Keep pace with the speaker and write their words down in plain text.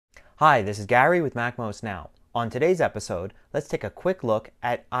Hi, this is Gary with MacMost Now. On today's episode, let's take a quick look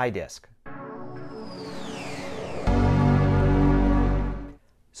at iDisk.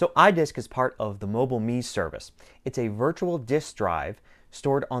 So iDisk is part of the MobileMe service. It's a virtual disk drive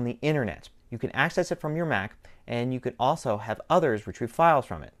stored on the internet. You can access it from your Mac, and you can also have others retrieve files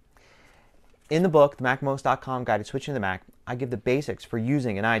from it. In the book, the MacMost.com Guide to Switching to the Mac, I give the basics for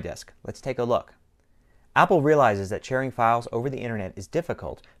using an iDisk. Let's take a look. Apple realizes that sharing files over the internet is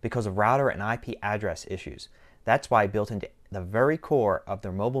difficult because of router and IP address issues. That's why built into the very core of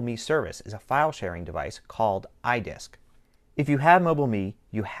their MobileMe service is a file sharing device called iDisk. If you have MobileMe,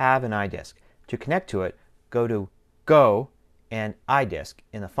 you have an iDisk. To connect to it, go to Go and iDisk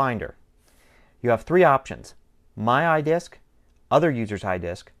in the Finder. You have three options: My iDisk, Other Users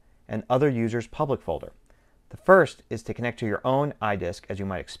iDisk, and Other Users Public folder. The first is to connect to your own iDisk, as you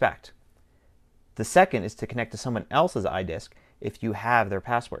might expect. The second is to connect to someone else's iDisk if you have their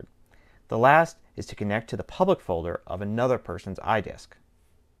password. The last is to connect to the public folder of another person's iDisk.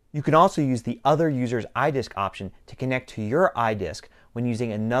 You can also use the Other Users iDisk option to connect to your iDisk when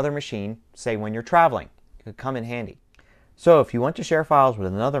using another machine, say when you're traveling. It could come in handy. So if you want to share files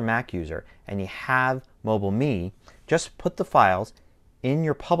with another Mac user and you have MobileMe, just put the files in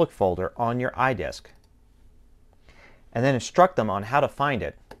your public folder on your iDisk and then instruct them on how to find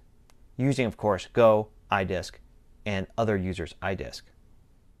it, using, of course, Go, iDisk, and Other Users iDisk.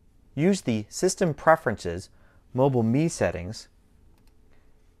 Use the System Preferences MobileMe settings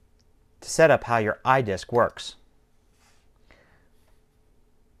to set up how your iDisk works.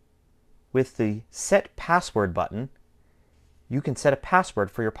 With the Set Password button, you can set a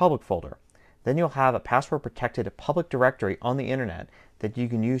password for your public folder. Then you'll have a password-protected public directory on the internet that you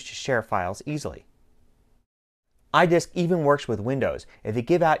can use to share files easily. iDisk even works with Windows. If you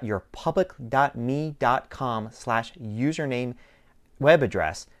give out your public.me.com/username web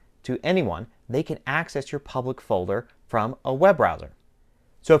address to anyone, they can access your public folder from a web browser.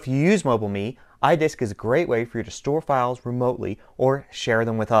 So if you use MobileMe, iDisk is a great way for you to store files remotely or share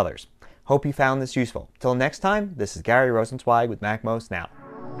them with others. Hope you found this useful. Till next time, this is Gary Rosenzweig with MacMost Now.